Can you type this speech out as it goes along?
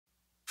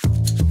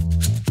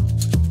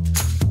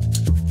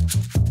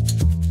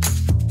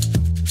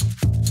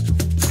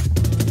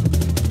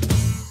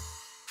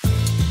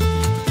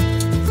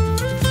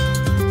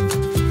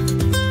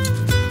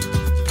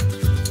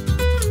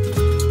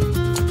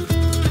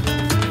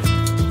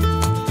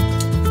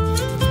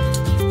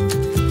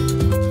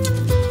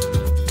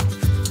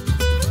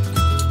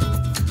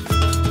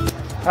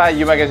Hi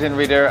UMagazine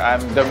reader, I'm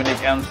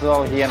Dominique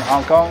Ansel here in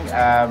Hong Kong.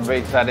 I'm very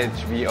excited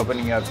to be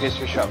opening a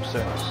pastry shop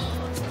soon.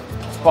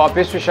 For a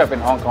pastry shop in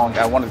Hong Kong,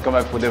 I wanted to come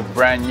up with a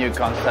brand new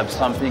concept,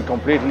 something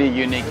completely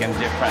unique and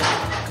different.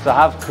 So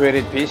I have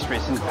created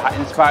pastries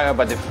inspired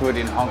by the food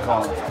in Hong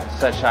Kong,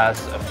 such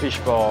as a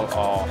fishball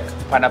or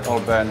pineapple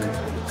bun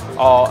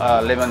or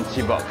a lemon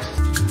tea box.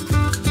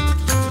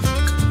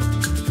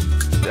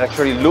 It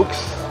actually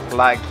looks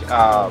like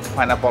a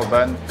pineapple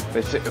bun, but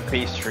it's a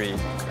pastry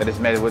that is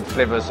made with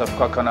flavors of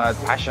coconut,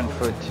 passion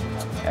fruit,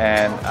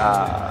 and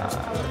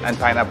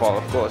pineapple,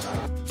 of course.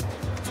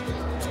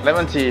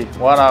 Lemon tea,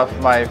 one of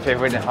my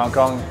favorite in Hong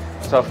Kong.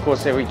 So of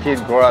course every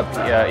kid grew up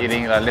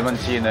eating lemon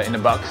tea in a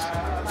box.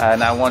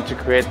 And I want to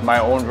create my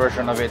own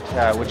version of it,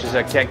 which is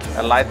a cake,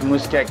 a light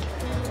mousse cake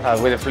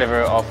with a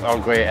flavor of Earl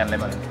Grey and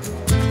lemon.